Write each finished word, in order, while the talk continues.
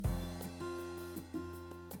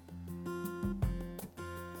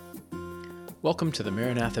Welcome to the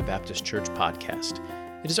Maranatha Baptist Church podcast.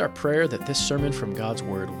 It is our prayer that this sermon from God's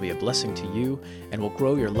Word will be a blessing to you and will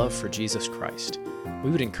grow your love for Jesus Christ.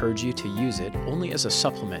 We would encourage you to use it only as a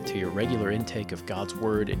supplement to your regular intake of God's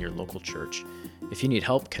Word in your local church. If you need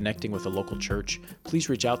help connecting with a local church, please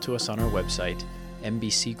reach out to us on our website,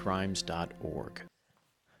 mbcgrimes.org.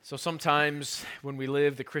 So sometimes when we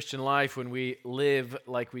live the Christian life, when we live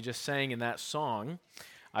like we just sang in that song,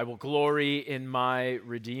 I will glory in my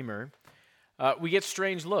Redeemer, we get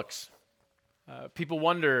strange looks. People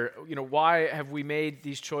wonder, why have we made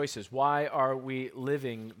these choices? Why are we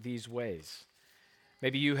living these ways?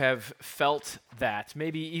 Maybe you have felt that.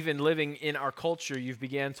 Maybe even living in our culture, you've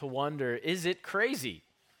began to wonder, is it crazy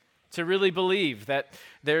to really believe that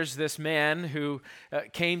there's this man who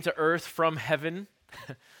came to earth from heaven,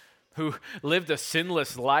 who lived a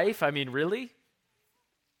sinless life? I mean, really?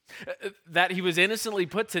 That he was innocently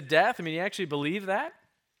put to death? I mean, you actually believe that?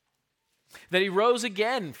 That he rose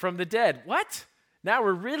again from the dead? What? Now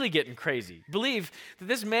we're really getting crazy. Believe that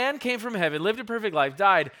this man came from heaven, lived a perfect life,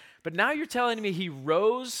 died, but now you're telling me he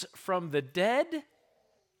rose from the dead?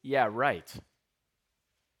 Yeah, right.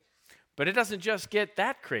 But it doesn't just get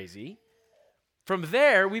that crazy. From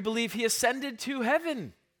there, we believe he ascended to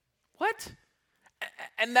heaven. What?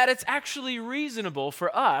 And that it's actually reasonable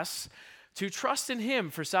for us to trust in him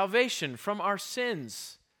for salvation from our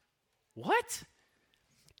sins. What?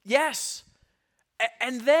 Yes.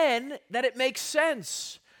 And then that it makes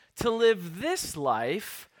sense to live this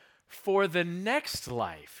life for the next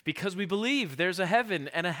life, because we believe there's a heaven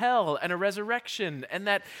and a hell and a resurrection, and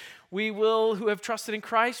that we will, who have trusted in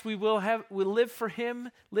Christ, we'll live for him,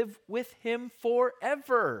 live with him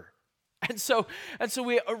forever. And so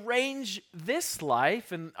we arrange this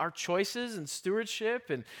life and our choices and stewardship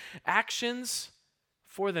and actions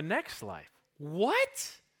for the next life.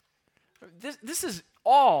 What? This is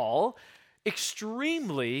all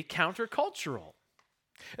extremely countercultural.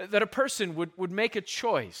 That a person would make a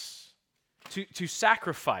choice to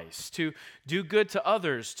sacrifice, to do good to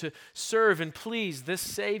others, to serve and please this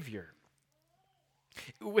Savior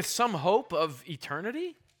with some hope of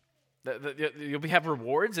eternity. You'll have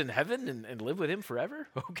rewards in heaven and live with him forever?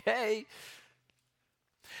 Okay.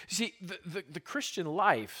 You see, the Christian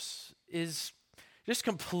life is just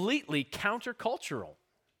completely countercultural.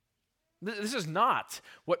 This is not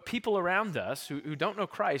what people around us who don't know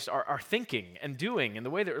Christ are thinking and doing and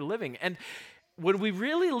the way that they're living. And when we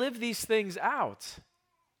really live these things out,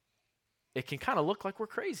 it can kind of look like we're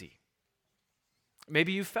crazy.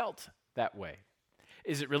 Maybe you felt that way.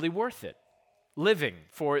 Is it really worth it, living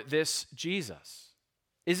for this Jesus?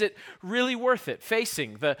 Is it really worth it,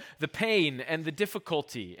 facing the pain and the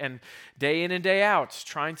difficulty and day in and day out,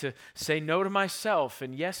 trying to say no to myself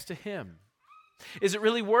and yes to him? Is it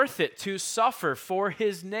really worth it to suffer for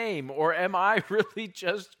his name, or am I really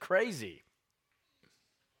just crazy?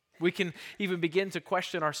 We can even begin to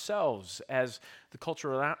question ourselves as the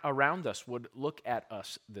culture around us would look at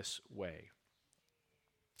us this way.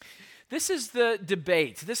 This is the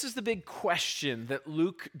debate. This is the big question that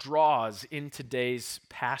Luke draws in today's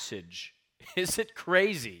passage. Is it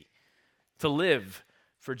crazy to live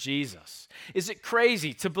for Jesus? Is it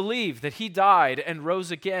crazy to believe that he died and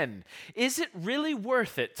rose again? Is it really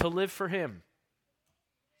worth it to live for him?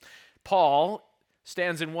 Paul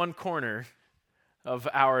stands in one corner of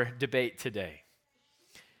our debate today,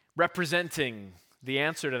 representing the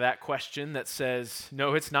answer to that question that says,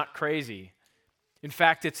 no, it's not crazy. In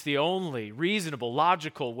fact, it's the only reasonable,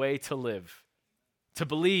 logical way to live, to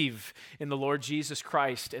believe in the Lord Jesus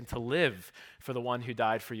Christ and to live for the one who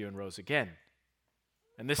died for you and rose again.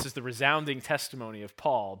 And this is the resounding testimony of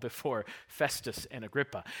Paul before Festus and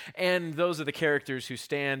Agrippa. And those are the characters who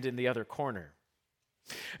stand in the other corner.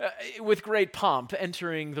 With great pomp,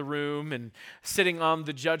 entering the room and sitting on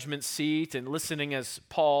the judgment seat and listening as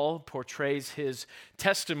Paul portrays his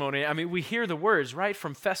testimony. I mean, we hear the words right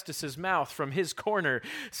from Festus's mouth, from his corner,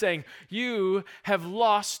 saying, "You have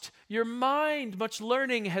lost your mind. Much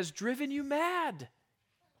learning has driven you mad."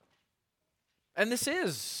 And this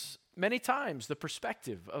is many times the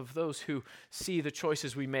perspective of those who see the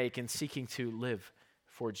choices we make in seeking to live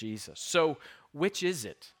for Jesus. So, which is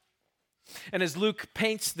it? And as Luke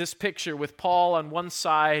paints this picture with Paul on one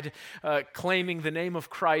side claiming the name of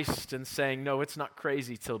Christ and saying, no, it's not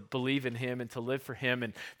crazy to believe in him and to live for him,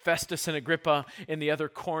 and Festus and Agrippa in the other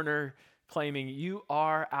corner claiming, you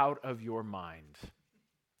are out of your mind.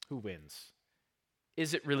 Who wins?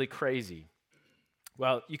 Is it really crazy?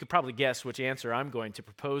 Well, you could probably guess which answer I'm going to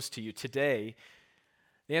propose to you today.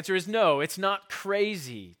 The answer is no. It's not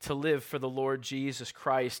crazy to live for the Lord Jesus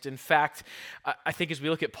Christ. In fact, I think as we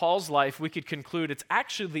look at Paul's life, we could conclude it's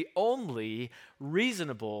actually the only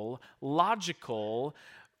reasonable, logical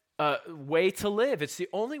way to live. It's the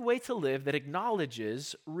only way to live that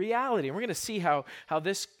acknowledges reality. And we're going to see how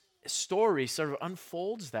this story sort of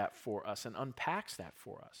unfolds that for us and unpacks that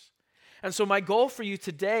for us. And so my goal for you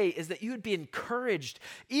today is that you would be encouraged,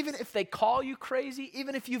 even if they call you crazy,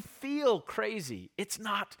 even if you feel crazy. It's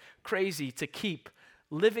not crazy to keep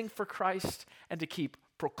living for Christ and to keep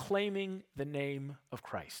proclaiming the name of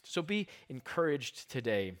Christ. So be encouraged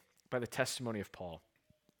today by the testimony of Paul.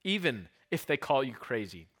 Even if they call you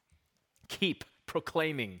crazy, keep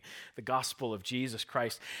proclaiming the gospel of Jesus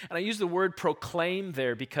Christ. And I use the word proclaim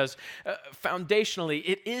there because foundationally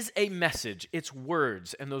it is a message. It's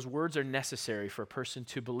words, and those words are necessary for a person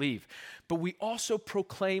to believe. But we also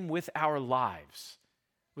proclaim with our lives,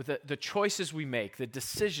 with the choices we make, the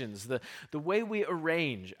decisions, the way we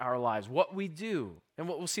arrange our lives, what we do. And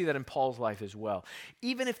we'll see that in Paul's life as well.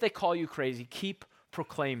 Even if they call you crazy, keep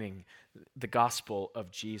proclaiming the gospel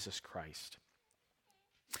of Jesus Christ.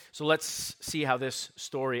 So let's see how this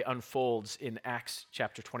story unfolds in Acts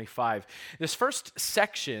chapter 25. This first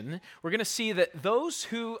section, we're going to see that those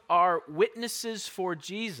who are witnesses for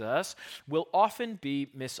Jesus will often be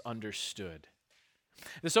misunderstood.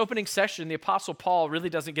 This opening session, the Apostle Paul really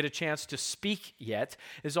doesn't get a chance to speak yet.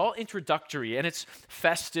 It's all introductory, and it's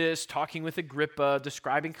Festus talking with Agrippa,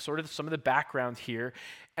 describing sort of some of the background here.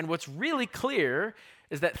 And what's really clear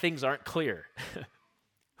is that things aren't clear.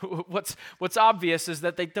 What's obvious is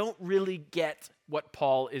that they don't really get what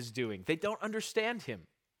Paul is doing. They don't understand him.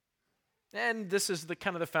 And this is the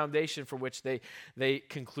kind of the foundation for which they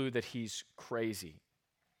conclude that he's crazy.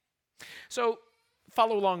 So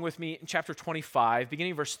follow along with me in chapter 25,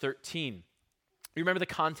 beginning verse 13. You remember the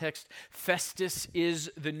context? Festus is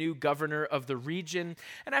the new governor of the region.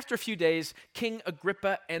 And after a few days, King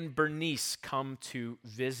Agrippa and Bernice come to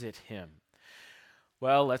visit him.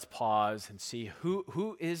 Well, let's pause and see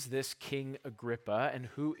who is this King Agrippa and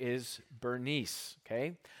who is Bernice,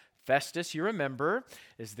 okay? Festus, you remember,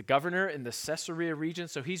 is the governor in the Caesarea region,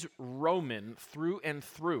 so he's Roman through and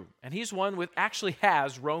through. And he's one with actually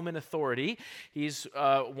has Roman authority. He's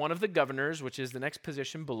one of the governors, which is the next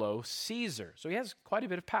position below Caesar. So he has quite a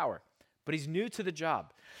bit of power, but he's new to the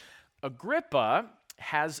job. Agrippa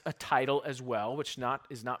has a title as well, which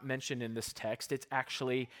is not mentioned in this text. It's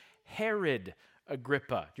actually Herod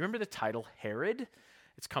Agrippa. Do you remember the title Herod?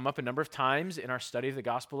 It's come up a number of times in our study of the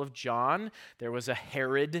Gospel of John. There was a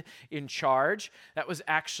Herod in charge. That was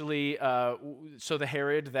actually, so the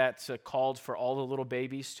Herod that called for all the little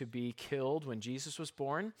babies to be killed when Jesus was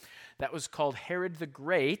born. That was called Herod the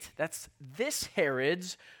Great. That's this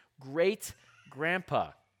Herod's great-grandpa,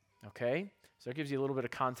 okay? So that gives you a little bit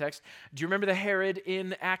of context. Do you remember the Herod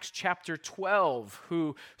in Acts chapter 12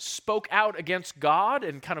 who spoke out against God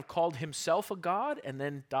and kind of called himself a god and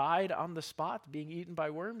then died on the spot being eaten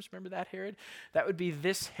by worms? Remember that Herod? That would be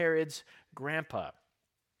this Herod's grandpa.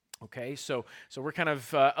 Okay, so we're kind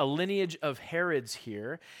of a lineage of Herods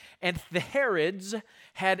here. And the Herods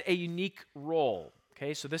had a unique role.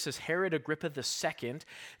 Okay, so this is Herod Agrippa II.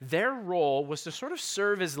 Their role was to sort of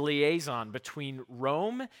serve as liaison between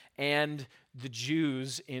Rome and the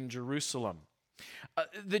Jews in Jerusalem.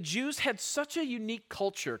 The Jews had such a unique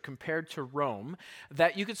culture compared to Rome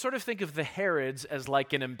that you could sort of think of the Herods as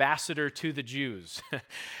like an ambassador to the Jews.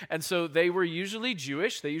 And so they were usually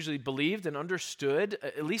Jewish. They usually believed and understood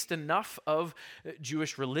at least enough of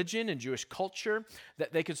Jewish religion and Jewish culture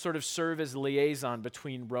that they could sort of serve as liaison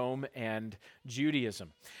between Rome and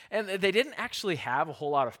Judaism. And they didn't actually have a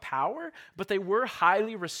whole lot of power, but they were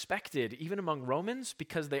highly respected even among Romans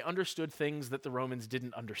because they understood things that the Romans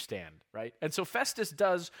didn't understand, right? And so Festus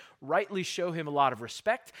does rightly show him a lot of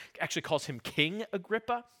respect, actually calls him King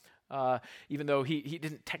Agrippa, even though he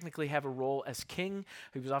didn't technically have a role as king.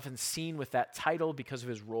 He was often seen with that title because of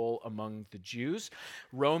his role among the Jews.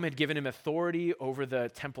 Rome had given him authority over the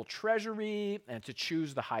temple treasury and to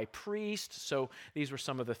choose the high priest, so these were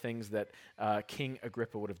some of the things that King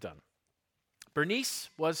Agrippa would have done. Bernice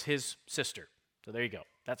was his sister, so there you go.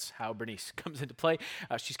 That's how Bernice comes into play.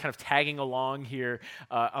 She's kind of tagging along here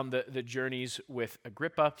on the journeys with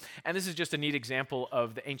Agrippa. And this is just a neat example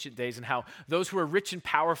of the ancient days and how those who are rich and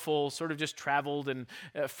powerful sort of just traveled and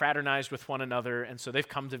fraternized with one another. And so they've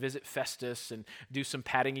come to visit Festus and do some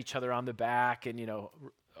patting each other on the back and,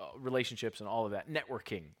 relationships and all of that.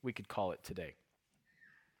 Networking, we could call it today.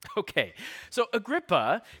 Okay, so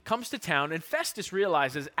Agrippa comes to town and Festus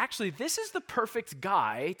realizes, actually, this is the perfect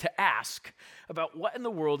guy to ask about what in the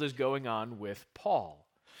world is going on with Paul.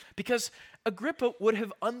 because Agrippa would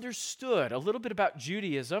have understood a little bit about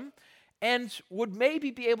Judaism and would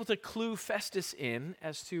maybe be able to clue Festus in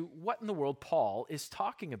as to what in the world Paul is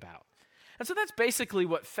talking about. And so that's basically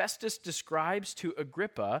what Festus describes to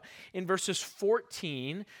Agrippa in verses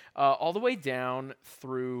 14 all the way down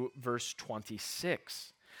through verse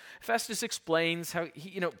 26. Festus explains how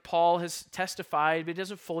Paul has testified, but he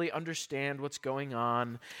doesn't fully understand what's going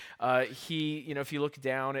on. If you look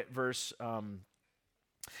down at verse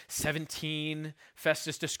 17,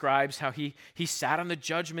 Festus describes how he sat on the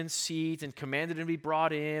judgment seat and commanded him to be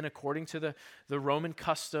brought in according to the Roman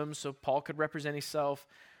customs, so Paul could represent himself.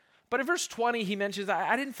 But in verse 20, he mentions,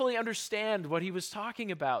 I didn't fully understand what he was talking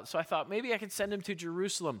about, so I thought maybe I could send him to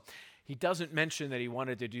Jerusalem. He doesn't mention that he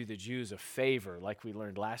wanted to do the Jews a favor, like we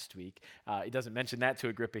learned last week. He doesn't mention that to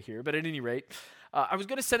Agrippa here, but at any rate, I was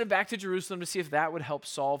going to send him back to Jerusalem to see if that would help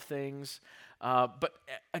solve things. But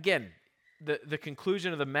again, the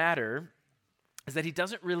conclusion of the matter is that he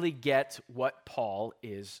doesn't really get what Paul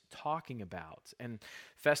is talking about. And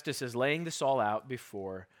Festus is laying this all out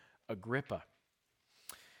before Agrippa.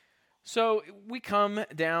 So we come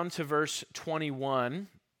down to verse 21.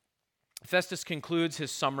 Festus concludes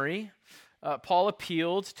his summary. Paul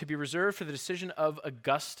appealed to be reserved for the decision of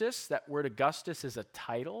Augustus. That word Augustus is a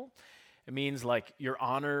title. It means like your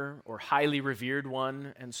honor or highly revered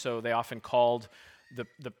one. And so they often called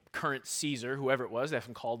the current Caesar, whoever it was, they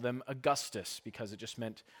often called them Augustus because it just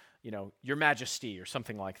meant, your majesty or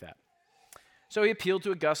something like that. So he appealed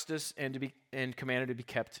to Augustus and commanded to be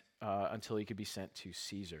kept until he could be sent to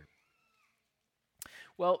Caesar.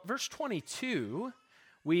 Well, verse 22,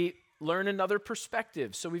 we learn another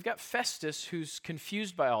perspective. So we've got Festus who's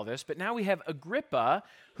confused by all this, but now we have Agrippa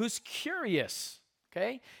who's curious.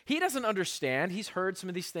 Okay? He doesn't understand. He's heard some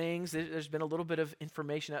of these things. There's been a little bit of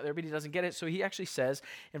information out there, but he doesn't get it. So he actually says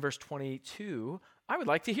in verse 22, I would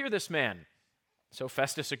like to hear this man. So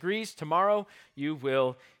Festus agrees. Tomorrow you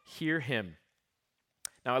will hear him.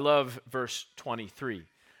 Now I love verse 23.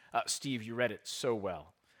 Steve, you read it so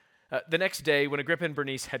well. The next day, when Agrippa and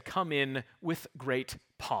Bernice had come in with great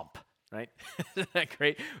pomp, right? Isn't that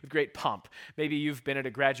great? With great pomp. Maybe you've been at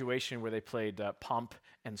a graduation where they played pomp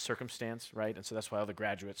and circumstance, right? And so that's why all the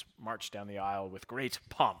graduates marched down the aisle with great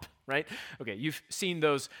pomp, right? Okay, you've seen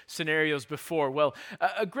those scenarios before. Well,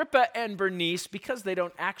 Agrippa and Bernice, because they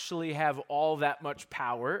don't actually have all that much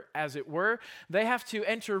power, as it were, they have to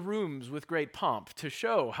enter rooms with great pomp to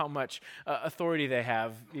show how much authority they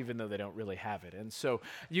have, even though they don't really have it. And so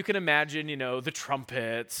you can imagine, the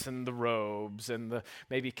trumpets and the robes and the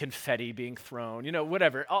maybe confetti being thrown,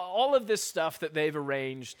 whatever. All of this stuff that they've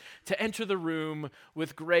arranged to enter the room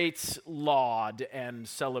with great laud and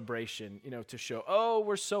celebration, to show, oh,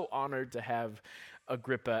 we're so honored to have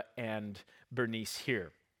Agrippa and Bernice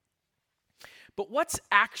here. But what's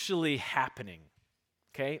actually happening?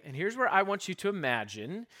 Okay, and here's where I want you to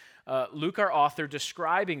imagine Luke, our author,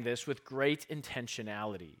 describing this with great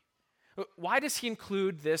intentionality. Why does he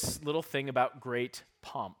include this little thing about great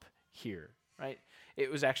pomp here, right?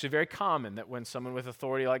 It was actually very common that when someone with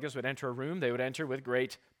authority like this would enter a room, they would enter with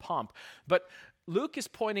great pomp. But Luke is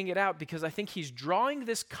pointing it out because I think he's drawing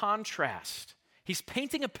this contrast. He's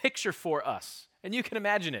painting a picture for us, and you can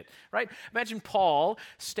imagine it, right? Imagine Paul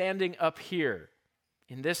standing up here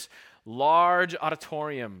in this large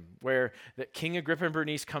auditorium where the King Agrippa and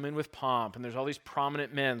Bernice come in with pomp, and there's all these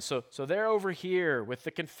prominent men. So they're over here with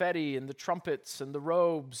the confetti and the trumpets and the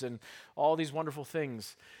robes and all these wonderful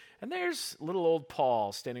things. And there's little old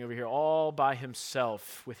Paul standing over here all by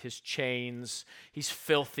himself with his chains. He's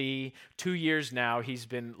filthy. 2 years now he's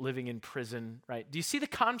been living in prison, right? Do you see the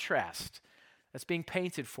contrast that's being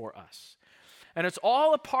painted for us? And it's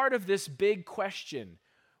all a part of this big question.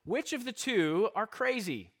 Which of the two are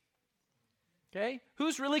crazy? Okay?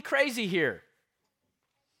 Who's really crazy here?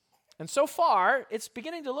 And so far, it's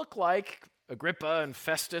beginning to look like Agrippa and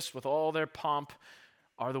Festus with all their pomp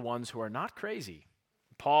are the ones who are not crazy.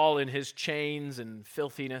 Paul in his chains and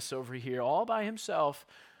filthiness over here all by himself,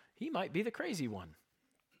 he might be the crazy one.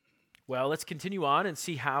 Well, let's continue on and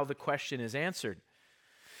see how the question is answered.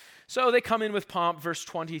 So they come in with pomp, verse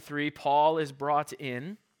 23. Paul is brought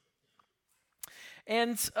in.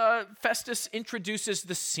 And Festus introduces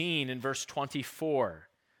the scene in verse 24,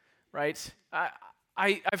 right?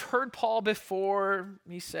 I've heard Paul before,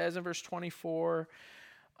 he says in verse 24.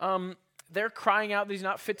 They're crying out that he's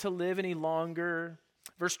not fit to live any longer.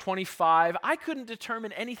 Verse 25, I couldn't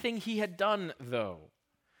determine anything he had done, though.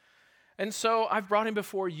 And so I've brought him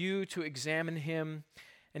before you to examine him.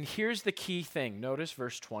 And here's the key thing. Notice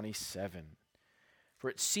verse 27. For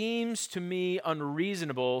it seems to me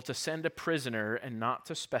unreasonable to send a prisoner and not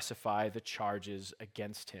to specify the charges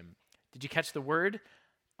against him. Did you catch the word?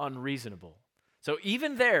 Unreasonable. So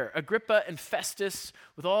even there, Agrippa and Festus,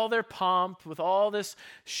 with all their pomp, with all this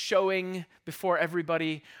showing before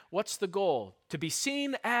everybody, what's the goal? To be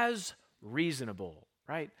seen as reasonable,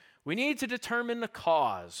 right? We need to determine the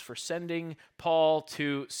cause for sending Paul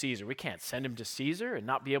to Caesar. We can't send him to Caesar and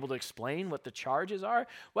not be able to explain what the charges are.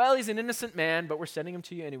 Well, he's an innocent man, but we're sending him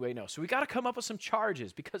to you anyway. No, so we got to come up with some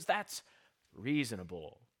charges because that's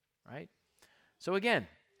reasonable, right? So again,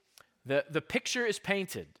 the picture is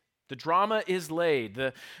painted. The drama is laid.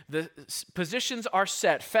 The positions are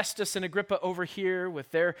set. Festus and Agrippa over here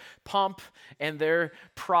with their pomp and their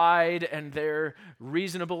pride and their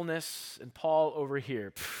reasonableness, and Paul over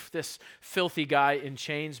here. This filthy guy in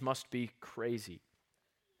chains must be crazy.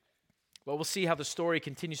 Well, we'll see how the story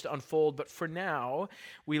continues to unfold, but for now,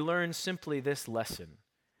 we learn simply this lesson.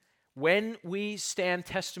 When we stand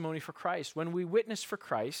testimony for Christ, when we witness for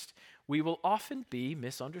Christ, we will often be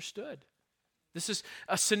misunderstood. This is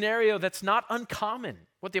a scenario that's not uncommon.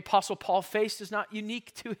 What the Apostle Paul faced is not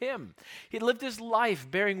unique to him. He lived his life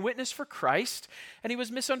bearing witness for Christ, and he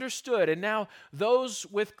was misunderstood. And now those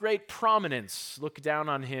with great prominence look down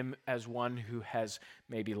on him as one who has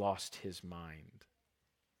maybe lost his mind.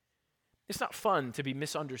 It's not fun to be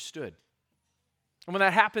misunderstood. And when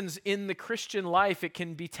that happens in the Christian life, it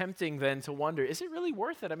can be tempting then to wonder, is it really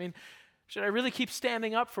worth it? I mean, should I really keep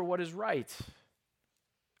standing up for what is right?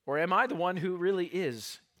 Or am I the one who really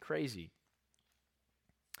is crazy?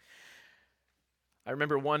 I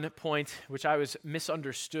remember one point which I was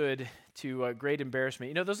misunderstood to great embarrassment.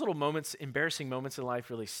 You know, those little moments, embarrassing moments in life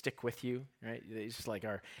really stick with you, right? They just like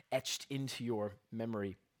are etched into your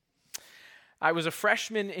memory. I was a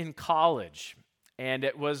freshman in college, and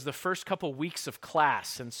it was the first couple weeks of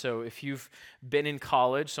class. And so if you've been in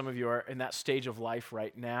college, some of you are in that stage of life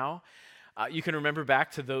right now, you can remember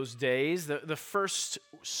back to those days. The first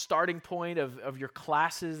starting point of your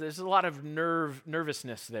classes, there's a lot of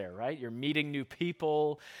nervousness there, right? You're meeting new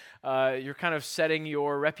people. You're kind of setting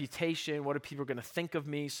your reputation. What are people going to think of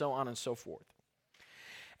me? So on and so forth.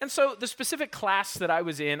 And so the specific class that I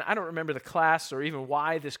was in, I don't remember the class or even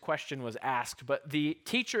why this question was asked, but the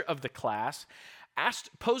teacher of the class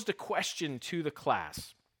posed a question to the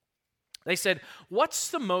class. They said,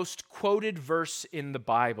 what's the most quoted verse in the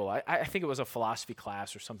Bible? I think it was a philosophy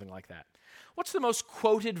class or something like that. What's the most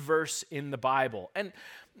quoted verse in the Bible? And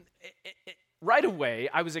right away,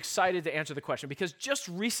 I was excited to answer the question because just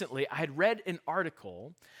recently I had read an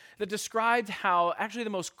article that described how actually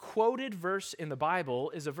the most quoted verse in the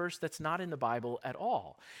Bible is a verse that's not in the Bible at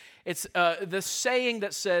all. It's the saying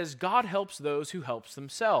that says, God helps those who help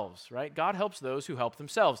themselves, right? God helps those who help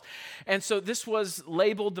themselves. And so this was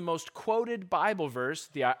labeled the most quoted Bible verse.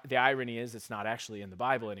 The irony is it's not actually in the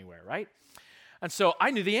Bible anywhere, right? And so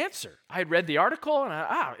I knew the answer. I had read the article,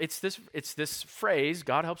 and it's this phrase,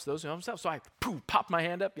 God helps those who help themselves. So I popped my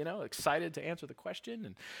hand up, excited to answer the question,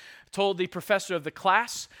 and told the professor of the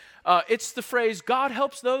class, it's the phrase, God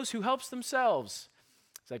helps those who help themselves.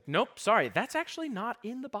 It's like, nope, sorry, that's actually not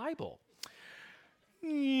in the Bible.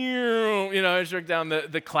 I struck down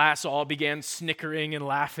the class, all began snickering and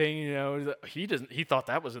laughing. He thought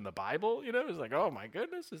that was in the Bible. It was like, oh my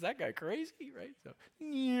goodness, is that guy crazy, right? So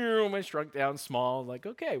I shrunk down small, like,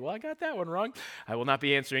 okay, well, I got that one wrong. I will not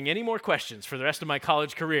be answering any more questions for the rest of my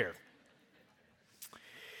college career.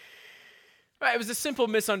 It was a simple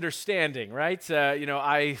misunderstanding, right?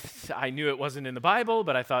 I knew it wasn't in the Bible,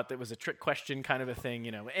 but I thought that was a trick question kind of a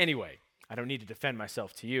thing. Anyway, I don't need to defend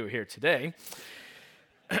myself to you here today.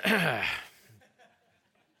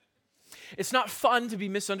 It's not fun to be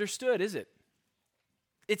misunderstood, is it?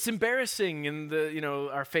 It's embarrassing, and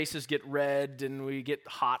our faces get red, and we get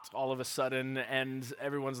hot all of a sudden, and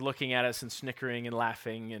everyone's looking at us and snickering and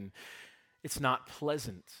laughing, and it's not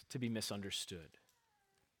pleasant to be misunderstood.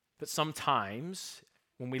 But sometimes,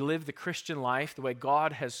 when we live the Christian life the way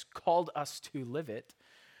God has called us to live it,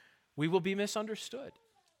 we will be misunderstood.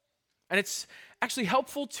 And it's actually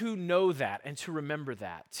helpful to know that and to remember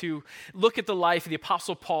that, to look at the life of the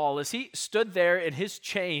Apostle Paul as he stood there in his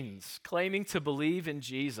chains, claiming to believe in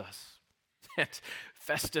Jesus. And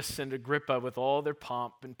Festus and Agrippa, with all their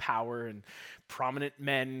pomp and power and prominent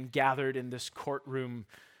men gathered in this courtroom,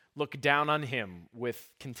 look down on him with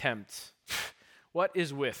contempt. What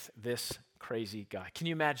is with this crazy guy? Can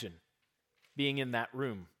you imagine being in that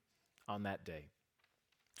room on that day?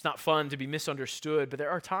 It's not fun to be misunderstood, but there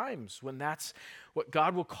are times when that's what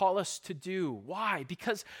God will call us to do. Why?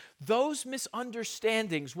 Because those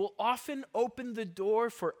misunderstandings will often open the door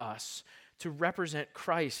for us to represent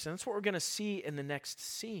Christ. And that's what we're going to see in the next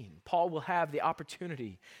scene. Paul will have the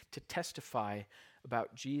opportunity to testify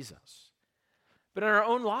about Jesus. But in our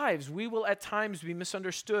own lives, we will at times be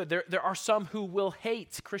misunderstood. There are some who will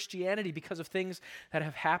hate Christianity because of things that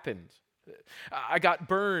have happened. I got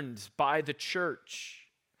burned by the church.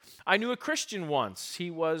 I knew a Christian once.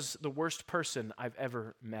 He was the worst person I've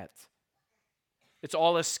ever met. It's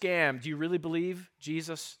all a scam. Do you really believe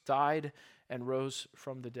Jesus died and rose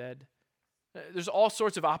from the dead? There's all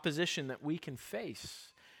sorts of opposition that we can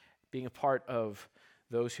face being a part of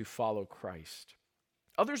those who follow Christ.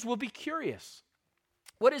 Others will be curious.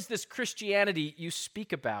 What is this Christianity you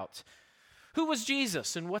speak about? Who was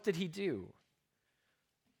Jesus and what did he do?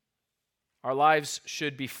 Our lives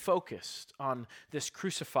should be focused on this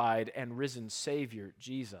crucified and risen Savior,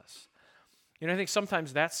 Jesus. I think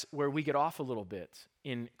sometimes that's where we get off a little bit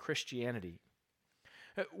in Christianity.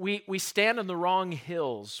 We stand on the wrong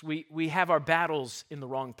hills. We have our battles in the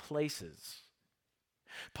wrong places.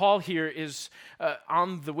 Paul here is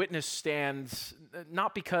on the witness stand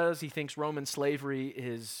not because he thinks Roman slavery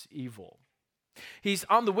is evil. He's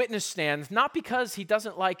on the witness stand not because he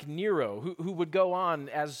doesn't like Nero, who would go on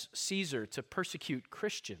as Caesar to persecute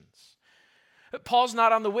Christians. Paul's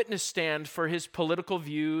not on the witness stand for his political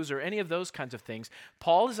views or any of those kinds of things.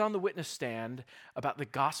 Paul is on the witness stand about the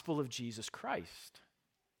gospel of Jesus Christ.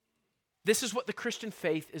 This is what the Christian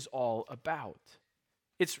faith is all about.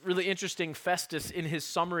 It's really interesting. Festus, in his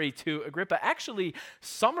summary to Agrippa, actually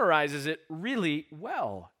summarizes it really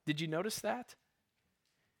well. Did you notice that?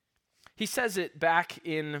 He says it back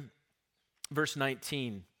in verse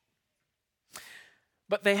 19.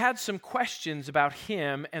 But they had some questions about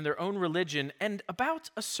him and their own religion and about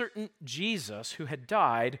a certain Jesus who had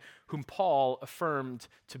died, whom Paul affirmed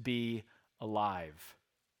to be alive.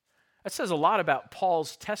 That says a lot about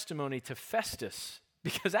Paul's testimony to Festus,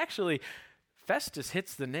 because actually Festus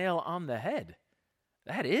hits the nail on the head.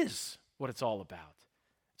 That is what it's all about.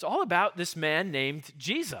 It's all about this man named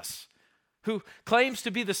Jesus, who claims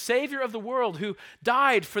to be the Savior of the world, who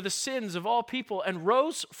died for the sins of all people and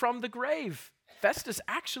rose from the grave. Festus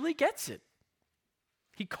actually gets it.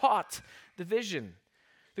 He caught the vision.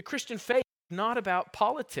 The Christian faith is not about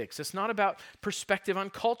politics. It's not about perspective on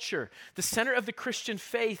culture. The center of the Christian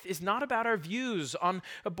faith is not about our views on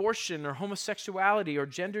abortion or homosexuality or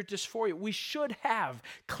gender dysphoria. We should have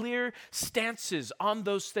clear stances on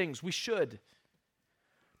those things. We should.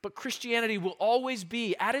 But Christianity will always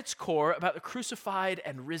be, at its core, about the crucified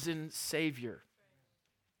and risen Savior.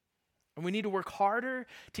 And we need to work harder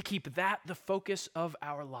to keep that the focus of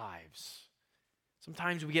our lives.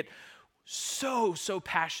 Sometimes we get so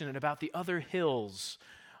passionate about the other hills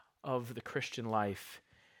of the Christian life,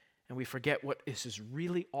 and we forget what this is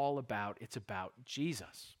really all about. It's about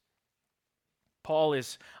Jesus. Paul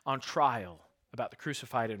is on trial about the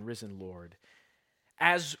crucified and risen Lord.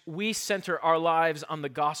 As we center our lives on the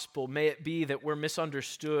gospel, may it be that we're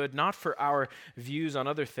misunderstood, not for our views on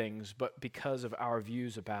other things, but because of our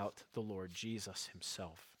views about the Lord Jesus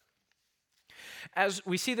himself. As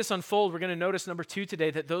we see this unfold, we're going to notice, number 2 today,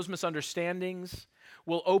 that those misunderstandings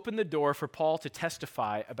will open the door for Paul to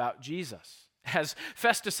testify about Jesus. As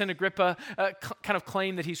Festus and Agrippa kind of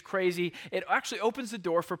claim that he's crazy, it actually opens the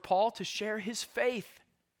door for Paul to share his faith.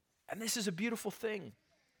 And this is a beautiful thing.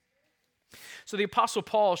 So the Apostle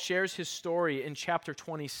Paul shares his story in chapter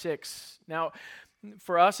 26. Now,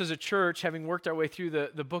 for us as a church, having worked our way through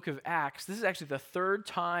the book of Acts, this is actually the 3rd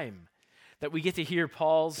time that we get to hear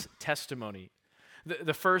Paul's testimony.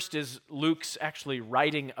 The first is Luke's actually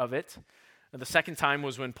writing of it. And the second time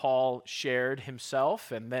was when Paul shared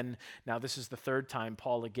himself. And then now this is the 3rd time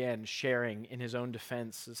Paul again sharing in his own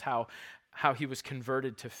defense is how he was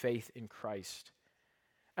converted to faith in Christ.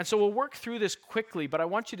 And so we'll work through this quickly, but I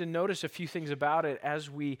want you to notice a few things about it as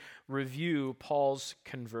we review Paul's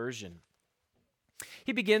conversion.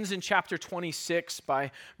 He begins in chapter 26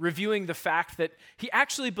 by reviewing the fact that he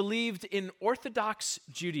actually believed in Orthodox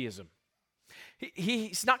Judaism.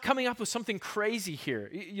 He's not coming up with something crazy here.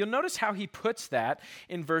 You'll notice how he puts that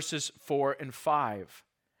in verses 4 and 5.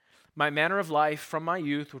 My manner of life from my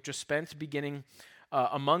youth, which was spent beginning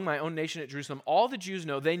among my own nation at Jerusalem, all the Jews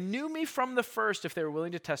know they knew me from the first if they were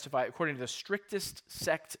willing to testify. According to the strictest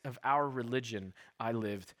sect of our religion, I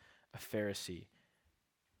lived a Pharisee.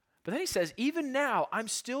 But then he says, even now I'm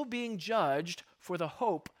still being judged for the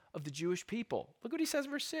hope of the Jewish people. Look what he says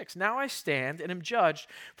in verse 6. Now I stand and am judged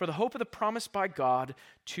for the hope of the promise by God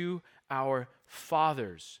to our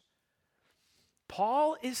fathers.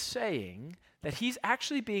 Paul is saying that he's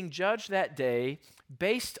actually being judged that day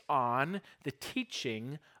based on the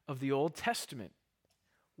teaching of the Old Testament.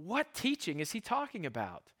 What teaching is he talking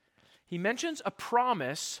about? he mentions a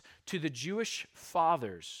promise to the Jewish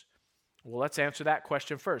fathers. Well, let's answer that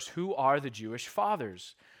question first. Who are the Jewish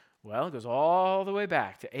fathers? Well, it goes all the way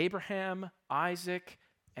back to Abraham, Isaac,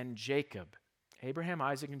 and Jacob. Abraham,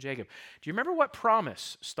 Isaac, and Jacob. Do you remember what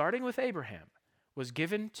promise, starting with Abraham, was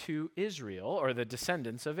given to Israel, or the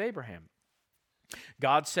descendants of Abraham?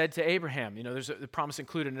 God said to Abraham, the promise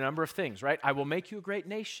included a number of things, right? I will make you a great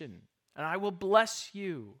nation, and I will bless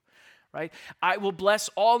you, right? I will bless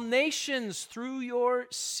all nations through your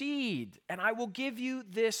seed, and I will give you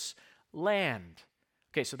this land.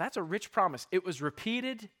 Okay, so that's a rich promise. It was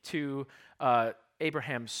repeated to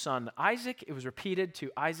Abraham's son Isaac. It was repeated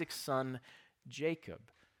to Isaac's son Jacob.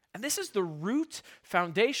 And this is the root,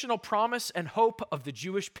 foundational promise and hope of the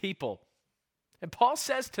Jewish people. And Paul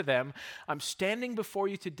says to them, I'm standing before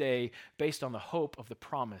you today based on the hope of the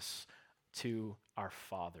promise to our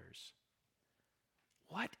fathers.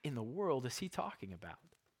 What in the world is he talking about?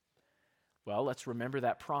 Well, let's remember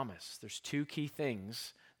that promise. There's two key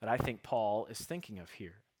things that I think Paul is thinking of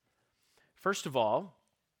here. First of all,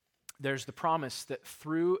 there's the promise that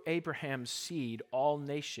through Abraham's seed, all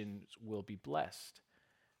nations will be blessed.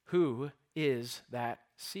 Who is that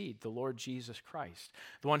seed? The Lord Jesus Christ,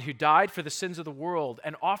 the one who died for the sins of the world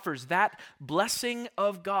and offers that blessing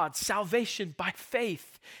of God, salvation by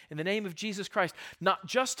faith in the name of Jesus Christ, not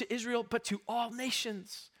just to Israel, but to all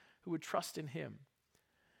nations who would trust in him.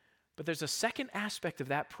 But there's a second aspect of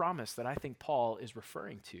that promise that I think Paul is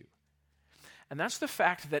referring to. And that's the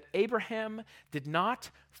fact that Abraham did not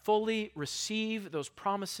fully receive those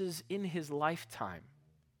promises in his lifetime.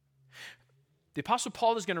 The Apostle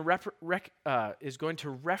Paul is going to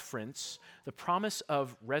reference the promise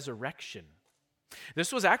of resurrection.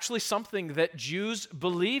 This was actually something that Jews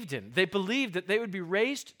believed in. They believed that they would be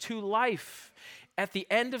raised to life at the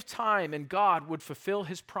end of time and God would fulfill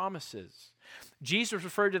his promises. Jesus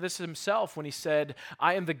referred to this himself when he said,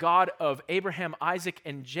 I am the God of Abraham, Isaac,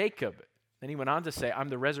 and Jacob. Then he went on to say, I'm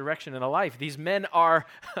the resurrection and the life. These men are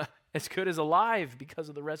as good as alive because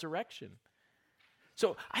of the resurrection.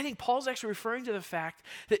 So I think Paul's actually referring to the fact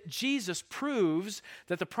that Jesus proves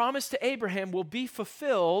that the promise to Abraham will be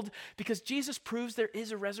fulfilled because Jesus proves there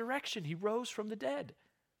is a resurrection. He rose from the dead.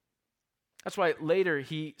 That's why later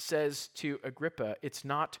he says to Agrippa, it's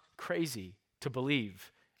not crazy to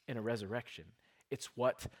believe in a resurrection. It's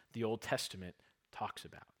what the Old Testament talks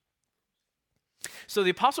about. So the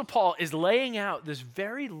Apostle Paul is laying out this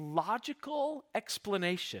very logical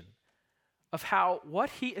explanation of how what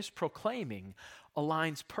he is proclaiming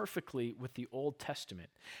aligns perfectly with the Old Testament.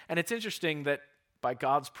 And it's interesting that by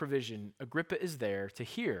God's provision, Agrippa is there to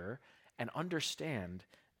hear and understand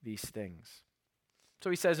these things. So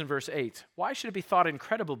he says in verse 8, why should it be thought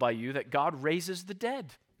incredible by you that God raises the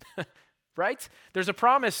dead? Right? There's a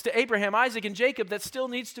promise to Abraham, Isaac, and Jacob that still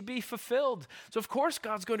needs to be fulfilled. So of course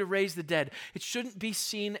God's going to raise the dead. It shouldn't be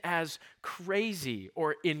seen as crazy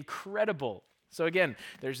or incredible. So again,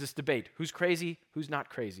 there's this debate. Who's crazy? Who's not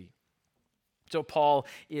crazy? So Paul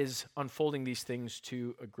is unfolding these things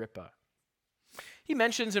to Agrippa. He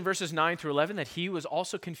mentions in verses 9 through 11 that he was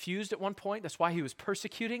also confused at one point. That's why he was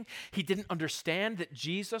persecuting. He didn't understand that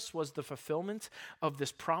Jesus was the fulfillment of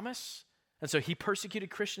this promise. And so he persecuted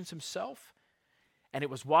Christians himself. And it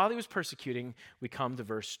was while he was persecuting, we come to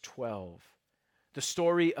verse 12. The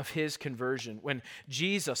story of his conversion, when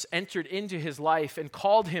Jesus entered into his life and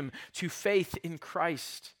called him to faith in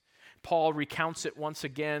Christ. Paul recounts it once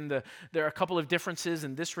again. There are a couple of differences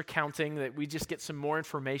in this recounting that we just get some more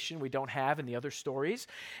information we don't have in the other stories.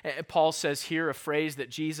 Paul says here a phrase that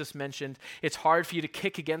Jesus mentioned, it's hard for you to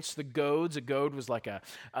kick against the goads. A goad was like a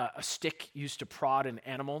stick used to prod an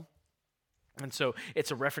animal. And so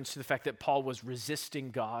it's a reference to the fact that Paul was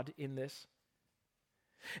resisting God in this.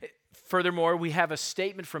 Furthermore, we have a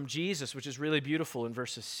statement from Jesus, which is really beautiful in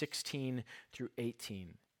verses 16 through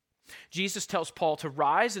 18. Jesus tells Paul to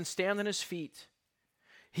rise and stand on his feet.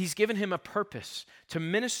 He's given him a purpose to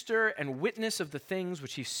minister and witness of the things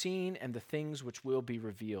which he's seen and the things which will be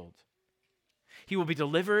revealed. He will be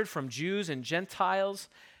delivered from Jews and Gentiles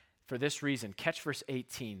for this reason. Catch verse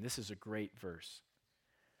 18. This is a great verse.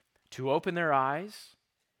 To open their eyes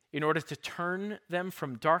in order to turn them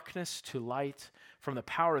from darkness to light, from the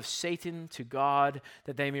power of Satan to God,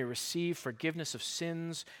 that they may receive forgiveness of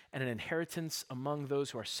sins and an inheritance among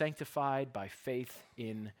those who are sanctified by faith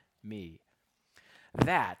in me.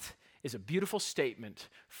 That is a beautiful statement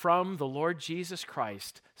from the Lord Jesus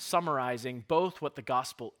Christ, summarizing both what the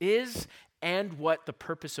gospel is and what the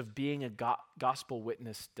purpose of being a gospel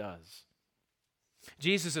witness does.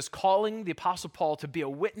 Jesus is calling the Apostle Paul to be a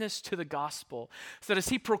witness to the gospel, so that as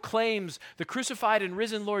he proclaims the crucified and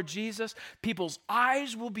risen Lord Jesus, people's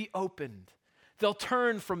eyes will be opened. They'll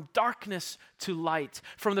turn from darkness to light,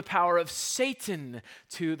 from the power of Satan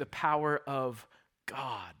to the power of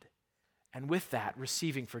God. And with that,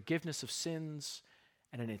 receiving forgiveness of sins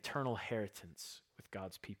and an eternal inheritance with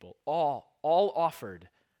God's people, all offered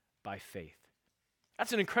by faith.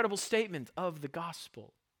 That's an incredible statement of the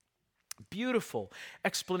gospel. Beautiful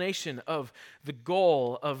explanation of the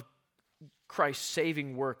goal of Christ's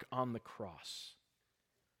saving work on the cross.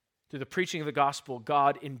 Through the preaching of the gospel,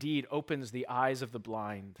 God indeed opens the eyes of the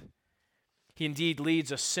blind. He indeed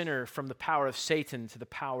leads a sinner from the power of Satan to the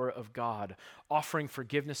power of God, offering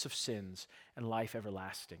forgiveness of sins and life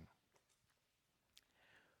everlasting.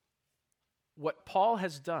 What Paul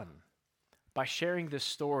has done by sharing this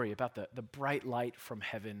story about the bright light from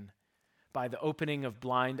heaven, by the opening of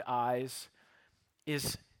blind eyes,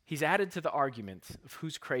 is he's added to the argument of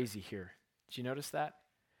who's crazy here. Did you notice that?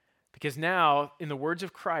 Because now, in the words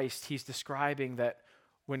of Christ, he's describing that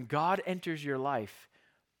when God enters your life,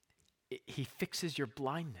 he fixes your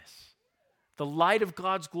blindness. The light of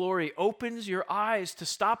God's glory opens your eyes to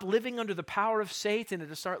stop living under the power of Satan and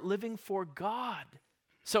to start living for God.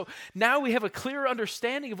 So now we have a clearer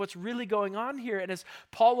understanding of what's really going on here. And as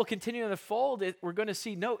Paul will continue to unfold it, we're going to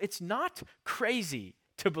see, no, it's not crazy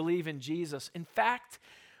to believe in Jesus. In fact,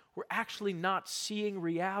 we're actually not seeing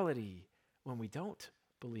reality when we don't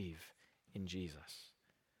believe in Jesus.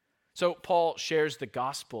 So Paul shares the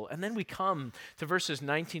gospel, and then we come to verses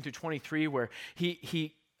 19 to 23 where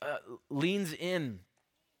he leans in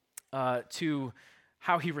to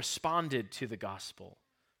how he responded to the gospel.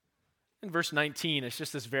 In verse 19, it's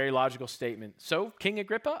just this very logical statement. So, King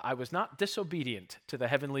Agrippa, I was not disobedient to the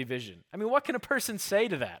heavenly vision. I mean, what can a person say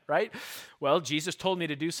to that, right? Well, Jesus told me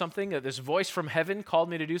to do something. This voice from heaven called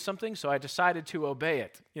me to do something, so I decided to obey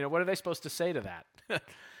it. You know, what are they supposed to say to that?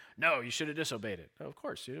 No, you should have disobeyed it. Of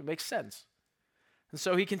course, it makes sense. And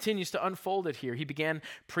so he continues to unfold it here. He began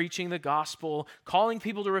preaching the gospel, calling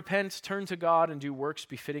people to repent, turn to God, and do works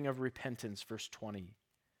befitting of repentance, verse 20.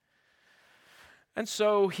 And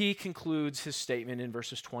so he concludes his statement in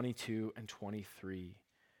verses 22 and 23.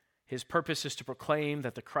 His purpose is to proclaim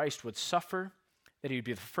that the Christ would suffer, that he would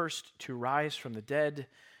be the first to rise from the dead,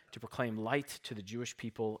 to proclaim light to the Jewish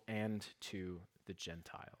people and to the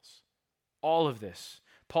Gentiles. All of this,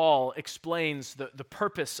 Paul explains the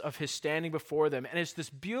purpose of his standing before them, and it's this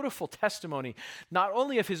beautiful testimony, not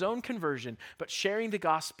only of his own conversion, but sharing the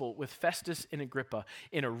gospel with Festus and Agrippa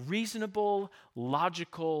in a reasonable,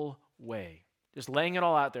 logical way. Just laying it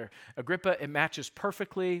all out there. Agrippa, it matches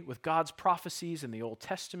perfectly with God's prophecies in the Old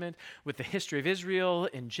Testament, with the history of Israel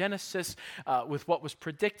in Genesis, with what was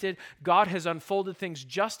predicted. God has unfolded things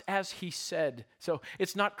just as he said. So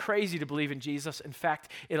it's not crazy to believe in Jesus. In fact,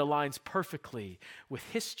 it aligns perfectly with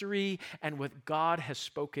history and what God has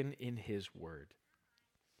spoken in his word.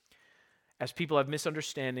 As people have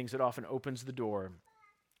misunderstandings, it often opens the door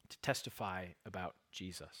to testify about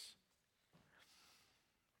Jesus.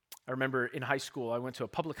 I remember in high school, I went to a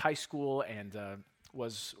public high school and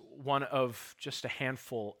was one of just a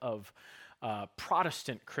handful of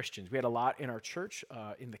Protestant Christians. We had a lot in our church,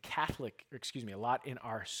 a lot in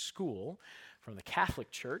our school from the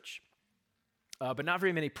Catholic Church, but not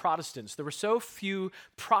very many Protestants. There were so few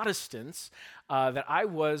Protestants that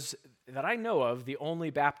I know of, the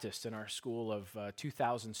only Baptist in our school of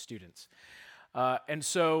 2,000 students. And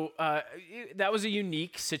so that was a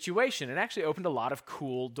unique situation. It actually opened a lot of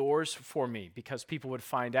cool doors for me because people would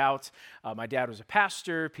find out my dad was a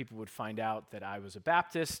pastor, people would find out that I was a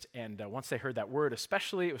Baptist, and once they heard that word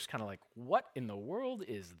especially, it was kind of like, what in the world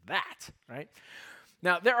is that, right?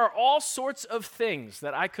 Now, there are all sorts of things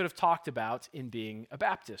that I could have talked about in being a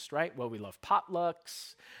Baptist, right? Well, we love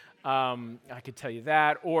potlucks. I could tell you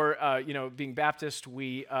that, or being Baptist,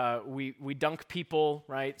 we dunk people,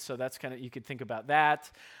 right? So that's kind of, you could think about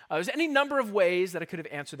that. There's any number of ways that I could have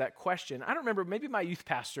answered that question. I don't remember. Maybe my youth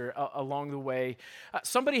pastor along the way,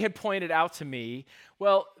 somebody had pointed out to me,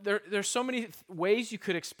 well, there's so many ways you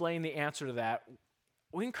could explain the answer to that.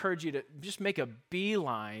 We encourage you to just make a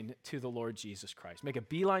beeline to the Lord Jesus Christ. Make a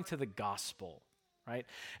beeline to the gospel. Right?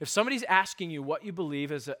 If somebody's asking you what you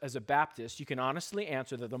believe as a Baptist, you can honestly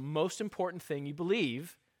answer that the most important thing you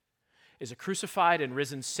believe is a crucified and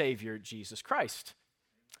risen Savior, Jesus Christ.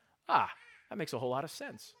 That makes a whole lot of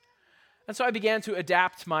sense. And so I began to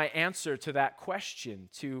adapt my answer to that question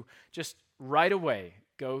to just right away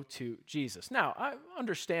go to Jesus. Now, I'm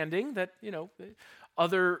understanding that,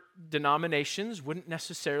 other denominations wouldn't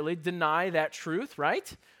necessarily deny that truth,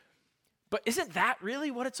 right? But isn't that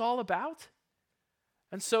really what it's all about?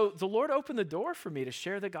 And so the Lord opened the door for me to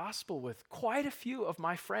share the gospel with quite a few of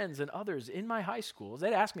my friends and others in my high schools.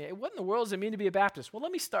 They'd ask me, hey, what in the world does it mean to be a Baptist? Well,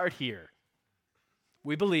 let me start here.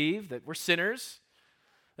 We believe that we're sinners,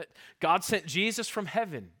 that God sent Jesus from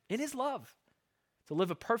heaven in his love to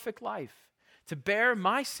live a perfect life, to bear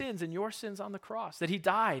my sins and your sins on the cross, that he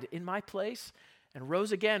died in my place and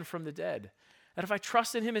rose again from the dead. That if I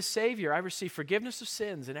trust in him as Savior, I receive forgiveness of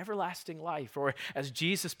sins and everlasting life. Or as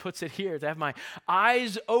Jesus puts it here, to have my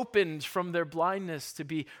eyes opened from their blindness, to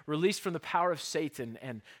be released from the power of Satan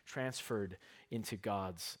and transferred into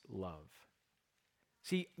God's love.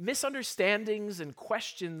 See, misunderstandings and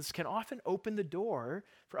questions can often open the door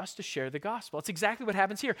for us to share the gospel. It's exactly what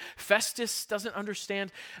happens here. Festus doesn't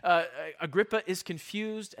understand. Agrippa is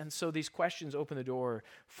confused, and so these questions open the door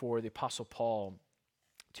for the Apostle Paul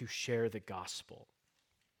to share the gospel.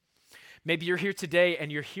 Maybe you're here today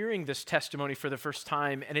and you're hearing this testimony for the first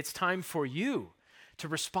time, and it's time for you to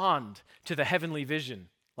respond to the heavenly vision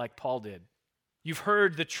like Paul did. You've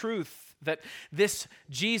heard the truth that this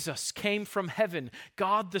Jesus came from heaven,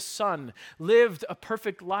 God the Son, lived a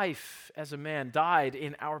perfect life as a man, died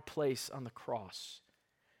in our place on the cross.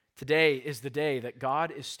 Today is the day that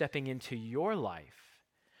God is stepping into your life,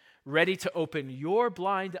 ready to open your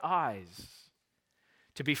blind eyes,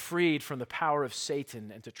 to be freed from the power of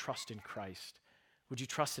Satan and to trust in Christ. Would you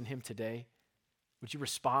trust in him today? Would you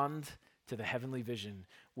respond to the heavenly vision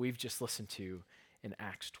we've just listened to in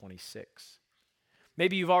Acts 26?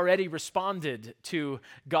 Maybe you've already responded to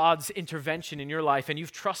God's intervention in your life and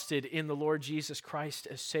you've trusted in the Lord Jesus Christ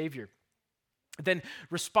as Savior. Then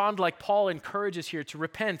respond like Paul encourages here, to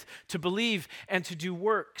repent, to believe, and to do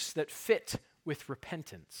works that fit with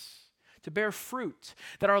repentance. To bear fruit,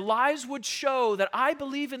 that our lives would show that I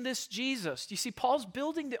believe in this Jesus. You see, Paul's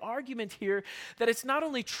building the argument here that it's not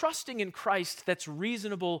only trusting in Christ that's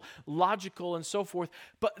reasonable, logical, and so forth,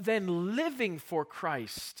 but then living for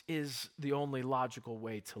Christ is the only logical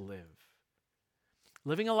way to live.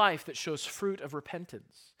 Living a life that shows fruit of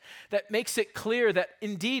repentance, that makes it clear that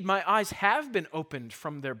indeed my eyes have been opened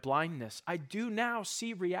from their blindness. I do now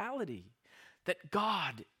see reality. That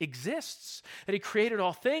God exists, that he created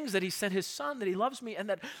all things, that he sent his son, that he loves me, and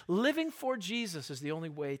that living for Jesus is the only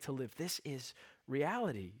way to live. This is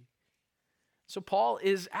reality. So Paul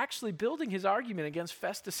is actually building his argument against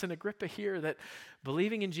Festus and Agrippa here that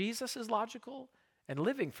believing in Jesus is logical and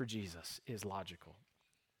living for Jesus is logical.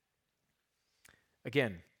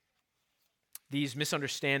 Again, these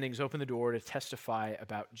misunderstandings open the door to testify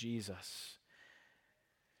about Jesus.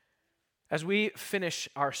 As we finish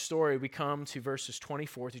our story, we come to verses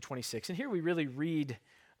 24 through 26, and here we really read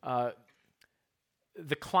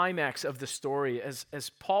the climax of the story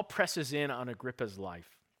as Paul presses in on Agrippa's life.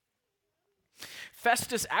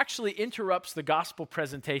 Festus actually interrupts the gospel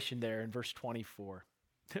presentation there in verse 24.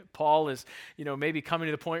 Paul is, maybe coming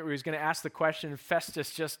to the point where he's going to ask the question.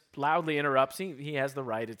 Festus just loudly interrupts. He has the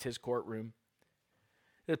right. It's his courtroom.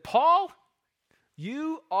 Paul,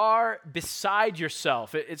 you are beside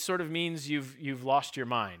yourself. It sort of means you've lost your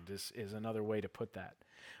mind, is another way to put that.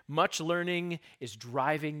 Much learning is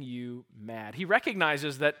driving you mad. He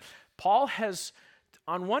recognizes that Paul has,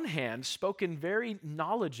 on one hand, spoken very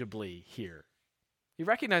knowledgeably here. He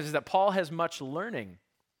recognizes that Paul has much learning.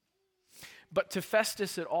 But to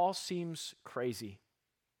Festus, it all seems crazy.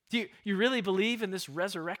 Do you really believe in this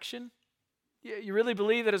resurrection? You really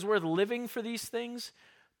believe that it's worth living for these things?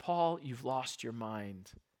 Paul, you've lost your mind.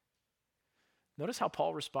 Notice how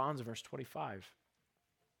Paul responds in verse 25.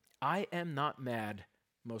 I am not mad,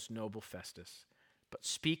 most noble Festus, but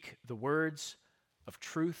speak the words of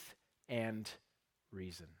truth and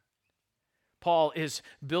reason. Paul is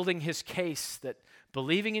building his case that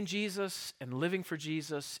believing in Jesus and living for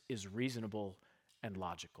Jesus is reasonable and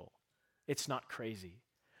logical. It's not crazy.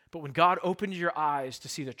 But when God opens your eyes to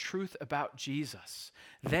see the truth about Jesus,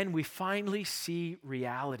 then we finally see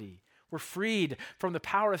reality. We're freed from the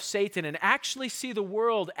power of Satan and actually see the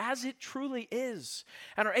world as it truly is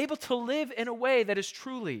and are able to live in a way that is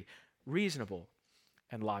truly reasonable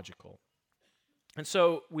and logical. And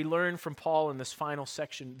so we learn from Paul in this final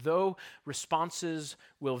section, though responses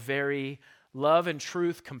will vary, love and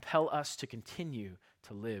truth compel us to continue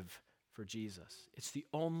to live for Jesus. It's the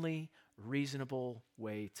only reasonable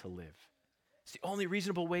way to live. It's the only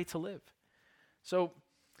reasonable way to live. So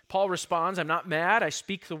Paul responds, I'm not mad. I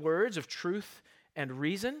speak the words of truth and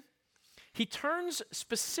reason. He turns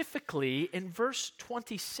specifically in verse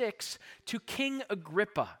 26 to King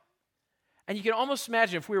Agrippa. And you can almost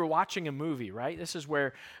imagine if we were watching a movie, right? This is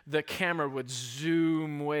where the camera would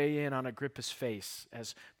zoom way in on Agrippa's face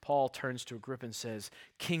as Paul turns to Agrippa and says,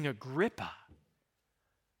 King Agrippa,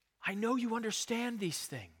 I know you understand these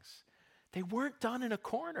things. They weren't done in a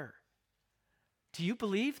corner. Do you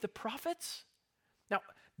believe the prophets? Now,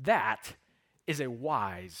 that is a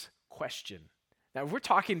wise question. Now, if we're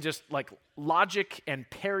talking just like logic and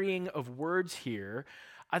parrying of words here,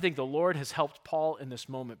 I think the Lord has helped Paul in this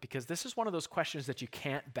moment because this is one of those questions that you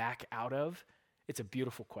can't back out of. It's a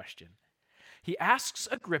beautiful question. He asks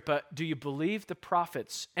Agrippa, do you believe the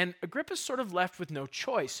prophets? And Agrippa's sort of left with no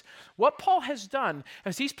choice. What Paul has done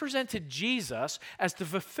is he's presented Jesus as the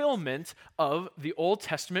fulfillment of the Old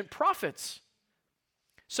Testament prophets.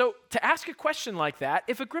 So to ask a question like that,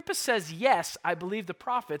 if Agrippa says, yes, I believe the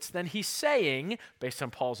prophets, then he's saying, based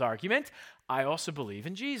on Paul's argument, I also believe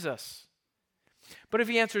in Jesus. But if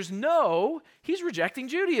he answers no, he's rejecting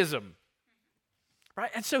Judaism.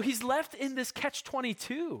 Right? And so he's left in this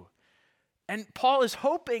catch-22. And Paul is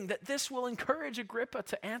hoping that this will encourage Agrippa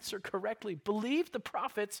to answer correctly. Believe the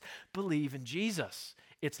prophets, believe in Jesus.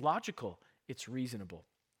 It's logical, it's reasonable.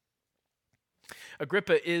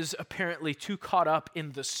 Agrippa is apparently too caught up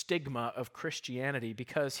in the stigma of Christianity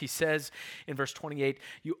because he says in verse 28,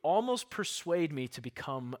 you almost persuade me to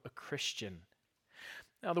become a Christian.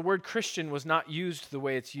 Now, the word Christian was not used the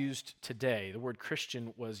way it's used today. The word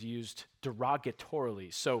Christian was used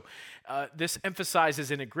derogatorily. So this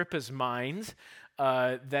emphasizes in Agrippa's mind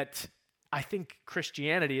that I think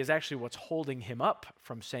Christianity is actually what's holding him up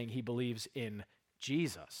from saying he believes in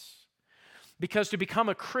Jesus. Because to become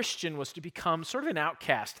a Christian was to become sort of an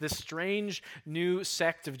outcast, this strange new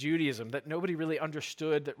sect of Judaism that nobody really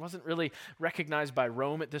understood, that wasn't really recognized by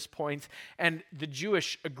Rome at this point. And the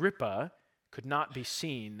Jewish Agrippa could not be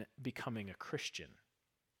seen becoming a Christian.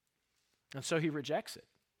 And so he rejects it.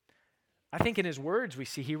 I think in his words we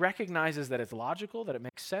see he recognizes that it's logical, that it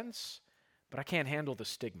makes sense, but I can't handle the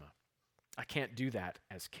stigma. I can't do that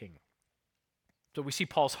as king. So we see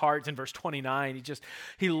Paul's heart in verse 29.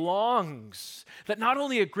 He longs that not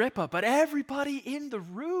only Agrippa, but everybody in the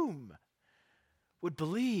room would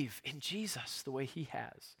believe in Jesus the way he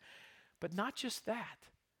has. But not just that,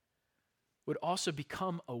 would also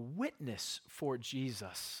become a witness for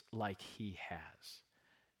Jesus like he has.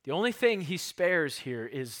 The only thing he spares here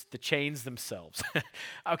is the chains themselves.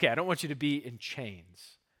 Okay, I don't want you to be in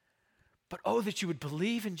chains. But oh, that you would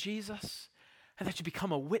believe in Jesus and that you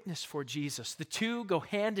become a witness for Jesus. The two go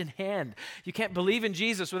hand in hand. You can't believe in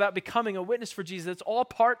Jesus without becoming a witness for Jesus. It's all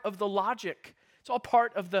part of the logic. It's all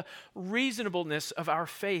part of the reasonableness of our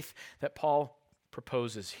faith that Paul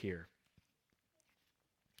proposes here.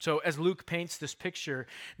 So as Luke paints this picture,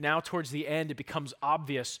 now towards the end, it becomes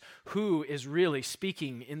obvious who is really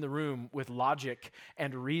speaking in the room with logic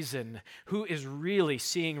and reason, who is really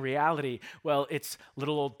seeing reality. Well, it's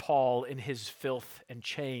little old Paul in his filth and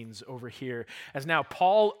chains over here. As now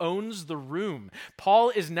Paul owns the room. Paul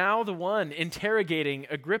is now the one interrogating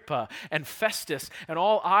Agrippa and Festus, and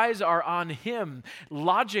all eyes are on him.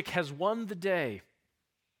 Logic has won the day.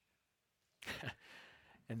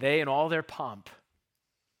 And they, in all their pomp,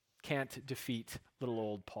 can't defeat little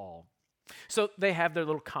old Paul. So they have their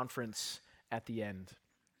little conference at the end.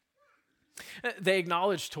 They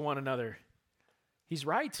acknowledge to one another, he's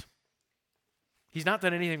right. He's not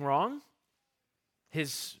done anything wrong.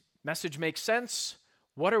 His message makes sense.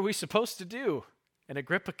 What are we supposed to do? And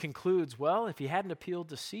Agrippa concludes, well, if he hadn't appealed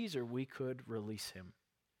to Caesar, we could release him.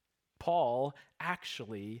 Paul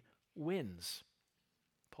actually wins.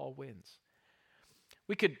 Paul wins.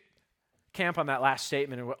 We could camp on that last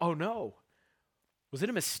statement and oh no, was it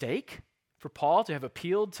a mistake for Paul to have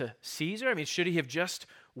appealed to Caesar? I mean, should he have just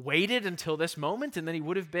waited until this moment and then he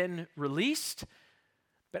would have been released?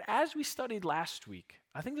 But as we studied last week,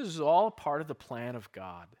 I think this is all part of the plan of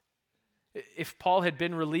God. If Paul had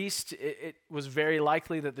been released, it was very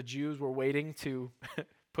likely that the Jews were waiting to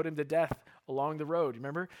put him to death along the road.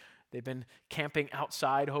 Remember? They've been camping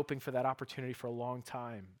outside hoping for that opportunity for a long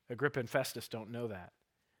time. Agrippa and Festus don't know that.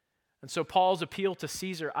 And so Paul's appeal to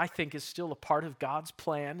Caesar, I think, is still a part of God's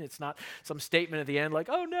plan. It's not some statement at the end like,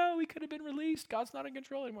 oh no, he could have been released. God's not in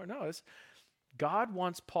control anymore. No, God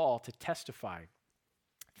wants Paul to testify.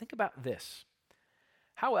 Think about this.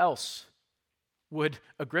 How else would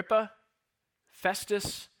Agrippa,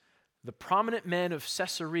 Festus, the prominent men of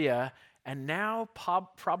Caesarea, and now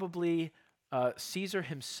probably Caesar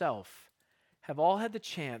himself have all had the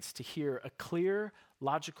chance to hear a clear,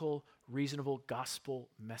 logical, reasonable gospel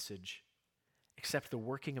message, except the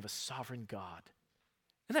working of a sovereign God?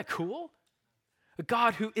 Isn't that cool? A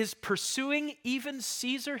God who is pursuing even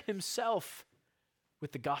Caesar himself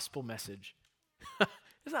with the gospel message.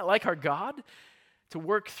 Isn't that like our God? To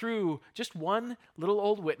work through just one little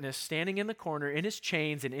old witness standing in the corner in his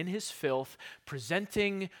chains and in his filth,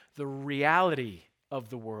 presenting the reality of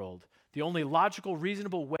the world, the only logical,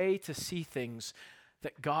 reasonable way to see things,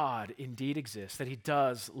 that God indeed exists, that he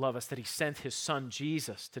does love us, that he sent his son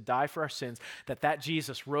Jesus to die for our sins, that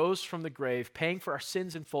Jesus rose from the grave, paying for our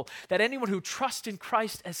sins in full, that anyone who trusts in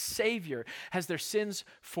Christ as Savior has their sins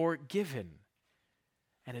forgiven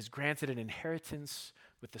and is granted an inheritance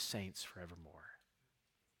with the saints forevermore.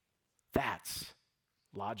 That's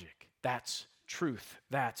logic. That's truth.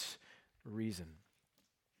 That's reason.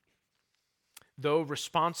 Though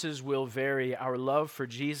responses will vary, our love for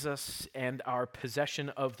Jesus and our possession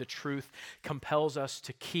of the truth compels us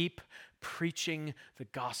to keep preaching the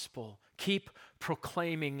gospel, keep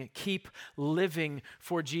proclaiming, keep living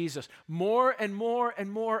for Jesus, more and more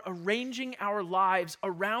and more arranging our lives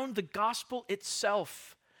around the gospel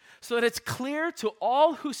itself so that it's clear to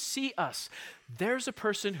all who see us, there's a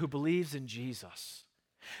person who believes in Jesus.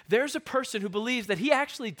 There's a person who believes that he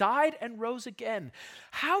actually died and rose again.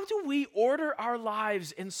 How do we order our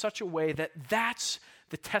lives in such a way that that's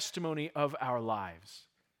the testimony of our lives?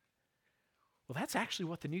 Well, that's actually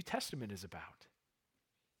what the New Testament is about.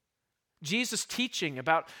 Jesus' teaching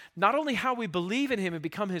about not only how we believe in him and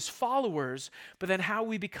become his followers, but then how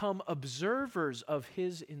we become observers of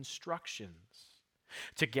his instructions.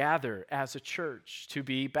 To gather as a church, to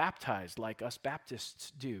be baptized like us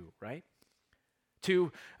Baptists do, right?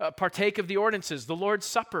 To partake of the ordinances, the Lord's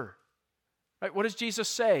Supper. Right? What does Jesus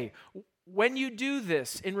say? When you do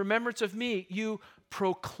this in remembrance of me, you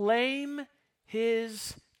proclaim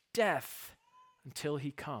his death until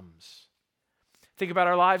he comes. Think about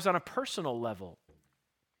our lives on a personal level.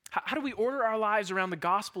 How do we order our lives around the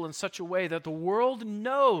gospel in such a way that the world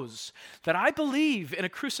knows that I believe in a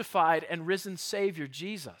crucified and risen Savior,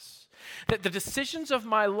 Jesus? That the decisions of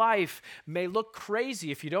my life may look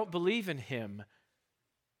crazy if you don't believe in him,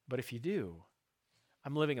 but if you do,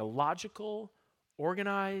 I'm living a logical,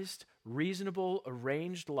 organized, reasonable,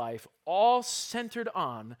 arranged life, all centered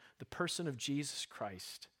on the person of Jesus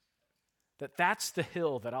Christ. That's the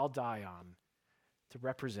hill that I'll die on to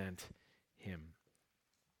represent him.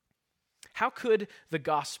 How could the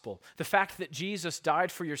gospel, the fact that Jesus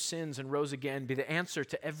died for your sins and rose again, be the answer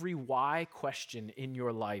to every why question in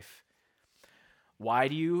your life? Why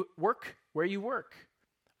do you work where you work?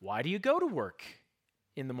 Why do you go to work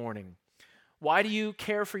in the morning? Why do you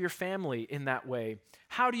care for your family in that way?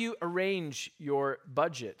 How do you arrange your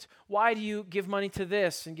budget? Why do you give money to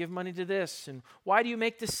this and give money to this? And why do you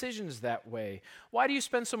make decisions that way? Why do you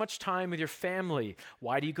spend so much time with your family?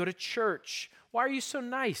 Why do you go to church? Why are you so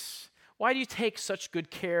nice? Why do you take such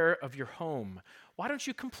good care of your home? Why don't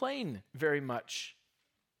you complain very much?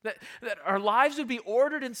 That our lives would be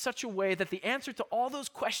ordered in such a way that the answer to all those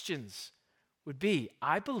questions would be,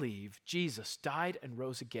 I believe Jesus died and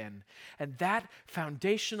rose again. And that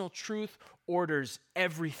foundational truth orders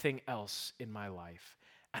everything else in my life.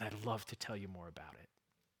 And I'd love to tell you more about it.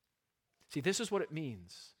 See, this is what it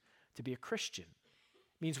means to be a Christian.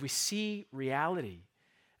 It means we see reality.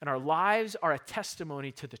 And our lives are a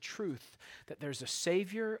testimony to the truth that there's a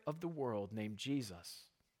Savior of the world named Jesus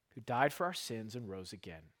who died for our sins and rose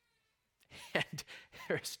again. And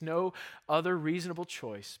there's no other reasonable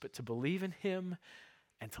choice but to believe in him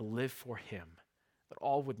and to live for him, that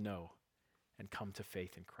all would know and come to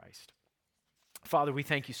faith in Christ. Father, we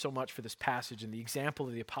thank you so much for this passage and the example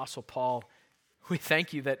of the Apostle Paul. We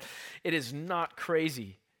thank you that it is not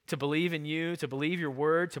crazy to believe in you, to believe your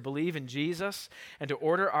word, to believe in Jesus, and to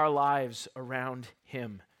order our lives around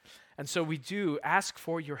him. And so we do ask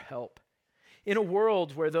for your help. In a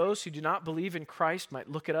world where those who do not believe in Christ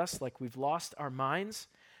might look at us like we've lost our minds,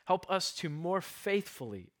 help us to more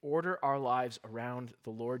faithfully order our lives around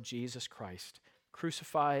the Lord Jesus Christ,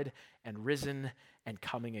 crucified and risen and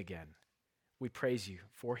coming again. We praise you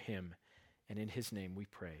for him, and in his name we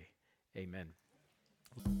pray. Amen.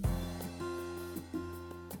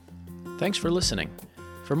 Thanks for listening.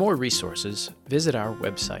 For more resources, visit our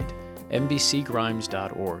website,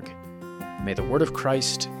 mbcgrimes.org. May the word of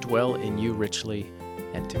Christ dwell in you richly,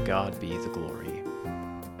 and to God be the glory.